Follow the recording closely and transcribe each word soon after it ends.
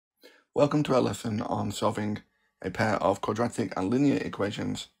Welcome to our lesson on solving a pair of quadratic and linear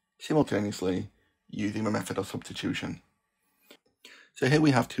equations simultaneously using the method of substitution. So here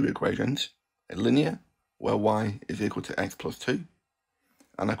we have two equations, a linear where y is equal to x plus 2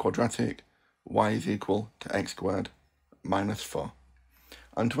 and a quadratic y is equal to x squared minus 4.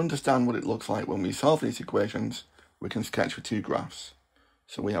 And to understand what it looks like when we solve these equations, we can sketch with two graphs.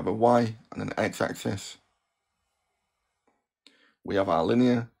 So we have a y and an x-axis. We have our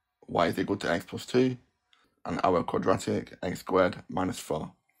linear y is equal to x plus 2, and our quadratic x squared minus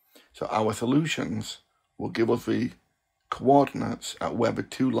 4. So our solutions will give us the coordinates at where the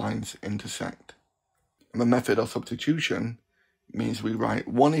two lines intersect. And the method of substitution means we write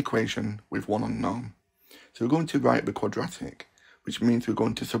one equation with one unknown. So we're going to write the quadratic, which means we're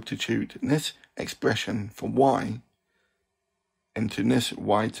going to substitute this expression for y into this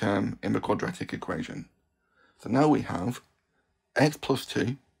y term in the quadratic equation. So now we have x plus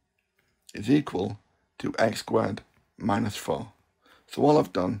 2 is equal to x squared minus 4. So all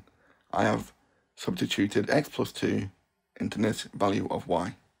I've done, I have substituted x plus 2 into this value of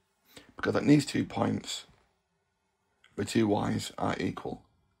y, because at these 2 points, the two y's are equal.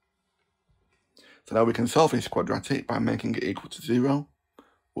 So now we can solve this quadratic by making it equal to 0.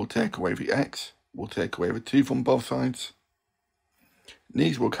 We'll take away the x, we'll take away the 2 from both sides.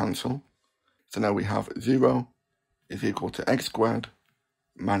 These will cancel, so now we have 0 is equal to x squared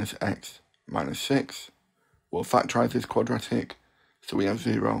minus x minus 6. We'll factorize this quadratic, so we have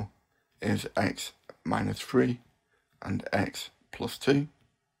 0 is x minus 3 and x plus 2,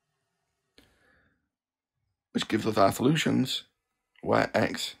 which gives us our solutions where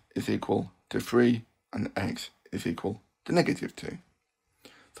x is equal to 3 and x is equal to negative 2.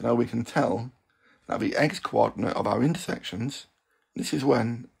 So now we can tell that the x coordinate of our intersections, this is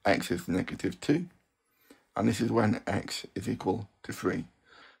when x is negative 2, and this is when x is equal to 3.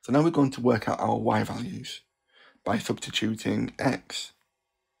 So now we're going to work out our y values by substituting x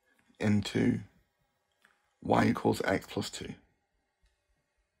into y equals x plus 2.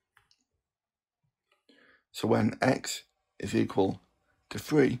 So when x is equal to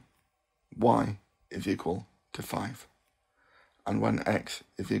 3, y is equal to 5. And when x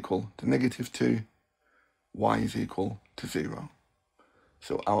is equal to negative 2, y is equal to 0.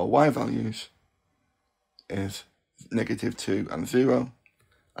 So our y values is negative 2 and 0,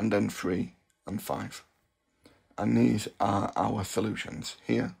 and then 3 and 5. And these are our solutions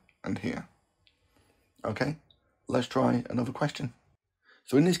here and here. Okay, let's try another question.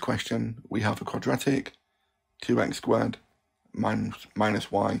 So in this question, we have a quadratic 2x squared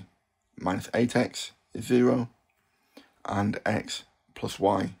minus y minus 8x is 0, and x plus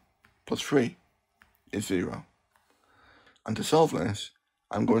y plus 3 is 0. And to solve this,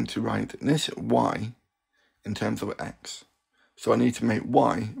 I'm going to write this y in terms of x. So I need to make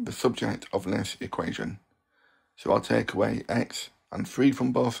y the subject of this equation. So I'll take away x and 3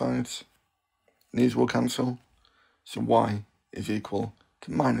 from both sides. These will cancel. So y is equal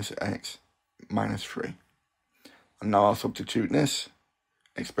to minus x minus 3. And now I'll substitute this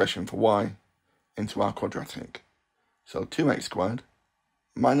expression for y into our quadratic. So 2x squared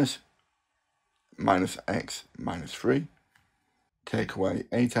minus x minus 3. Take away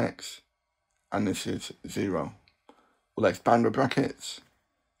 8x, and this is 0. We'll expand the brackets,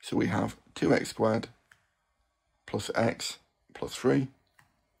 so we have 2x squared plus x plus 3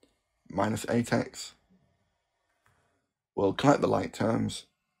 minus 8x. We'll collect the like terms,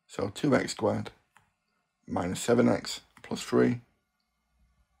 so 2x squared minus 7x plus 3.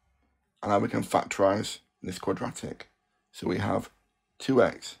 And now we can factorize this quadratic. So we have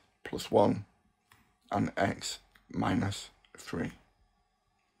 2x plus 1 and x minus 3.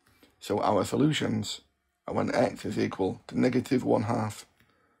 So our solutions are when x is equal to negative 1/2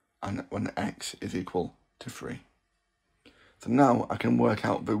 and when x is equal to 3. So now I can work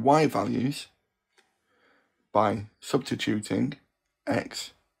out the y values by substituting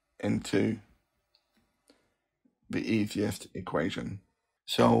x into the easiest equation.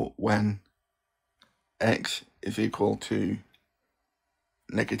 So when x is equal to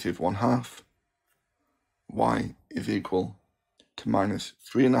negative 1/2, y is equal to minus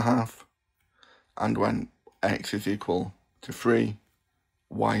 3.5, and when x is equal to 3,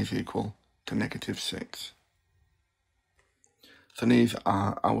 y is equal to negative 6. So these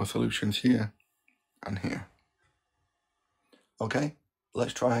are our solutions here and here. Okay,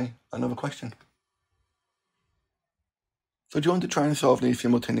 let's try another question. So do you want to try and solve these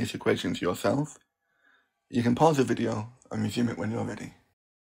simultaneous equations yourself? You can pause the video and resume it when you're ready.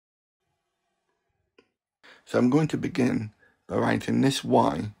 So I'm going to begin by writing this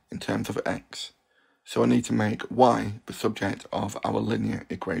y in terms of x. So I need to make y the subject of our linear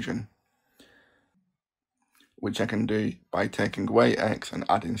equation. which I can do by taking away x and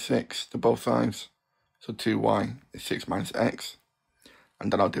adding 6 to both sides. So 2y is 6 minus x,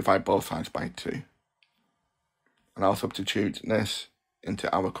 and then I'll divide both sides by 2. And I'll substitute this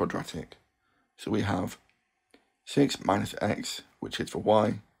into our quadratic. So we have 6 minus x, which is for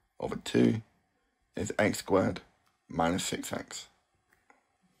y, over 2, is x squared minus 6x.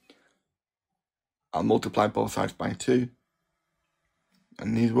 I'll multiply both sides by 2,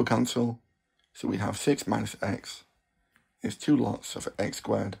 and these will cancel. So we have 6 minus x is 2 lots of x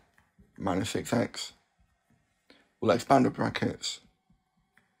squared minus 6x. We'll expand the brackets.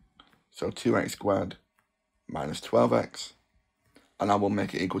 So 2x squared minus 12x, and I will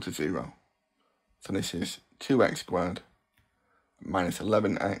make it equal to 0. So this is 2x squared minus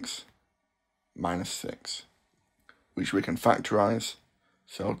 11x minus 6, which we can factorize.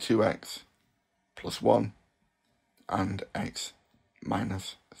 So 2x plus 1 and x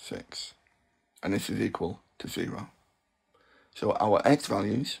minus 6. And this is equal to 0. So our x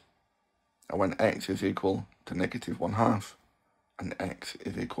values are when x is equal to negative 1/2 and x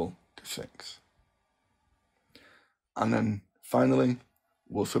is equal to 6. And then finally,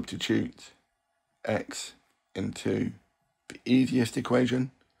 we'll substitute x into the easiest equation,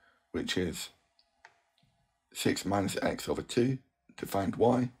 which is 6 minus x over 2 to find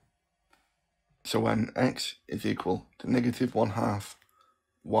y. So when x is equal to negative 1/2,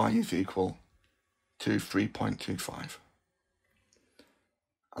 y is equal to 3.25.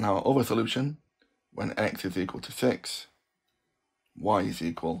 And our other solution, when x is equal to 6, y is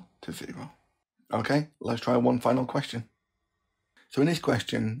equal to 0. Okay, let's try one final question. So in this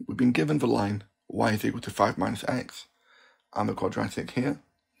question, we've been given the line y is equal to 5 minus x, and the quadratic here,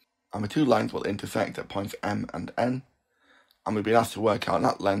 and the two lines will intersect at points m and n, and we've been asked to work out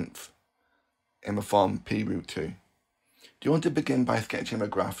that length in the form p root 2. Do you want to begin by sketching a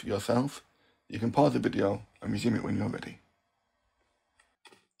graph yourself? You can pause the video and resume it when you're ready.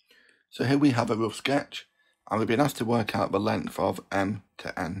 So here we have a rough sketch, and we've been asked to work out the length of m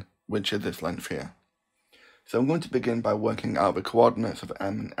to n, which is this length here. So I'm going to begin by working out the coordinates of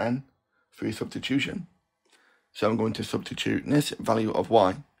m and n through substitution. So I'm going to substitute this value of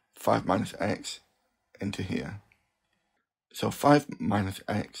y, 5 minus x, into here. So 5 minus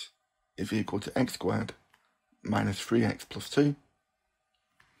x is equal to x squared minus 3x plus 2.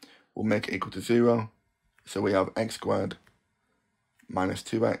 We'll make it equal to 0. So we have x squared minus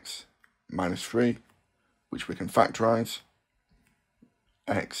 2x minus 3, which we can factorize,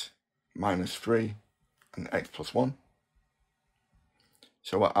 x minus 3 and x plus 1.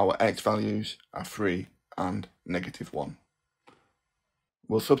 So our x values are 3 and negative 1.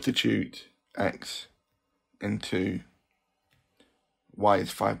 We'll substitute x into y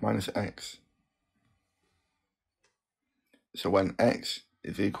is 5 minus x. So when x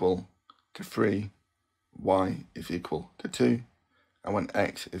is equal to 3, y is equal to 2, and when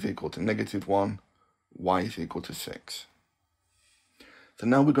x is equal to negative 1, y is equal to 6. So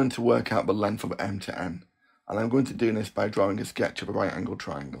now we're going to work out the length of m to n, and I'm going to do this by drawing a sketch of a right angled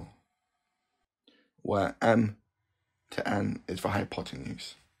triangle, where m to n is the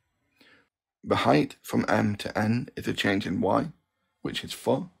hypotenuse. The height from m to n is a change in y, which is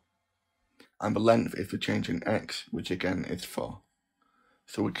 4, and the length is the change in x, which again is 4.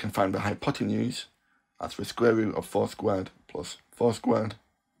 So we can find the hypotenuse as the square root of 4 squared plus 4 squared,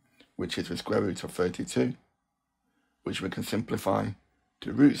 which is the square root of 32, which we can simplify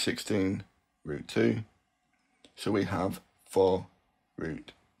to root 16 root 2. So we have 4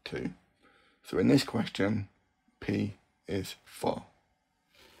 root 2. So in this question, p is 4.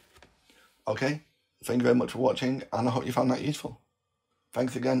 Okay, thank you very much for watching, and I hope you found that useful.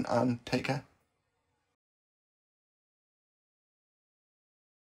 Thanks again, and take care.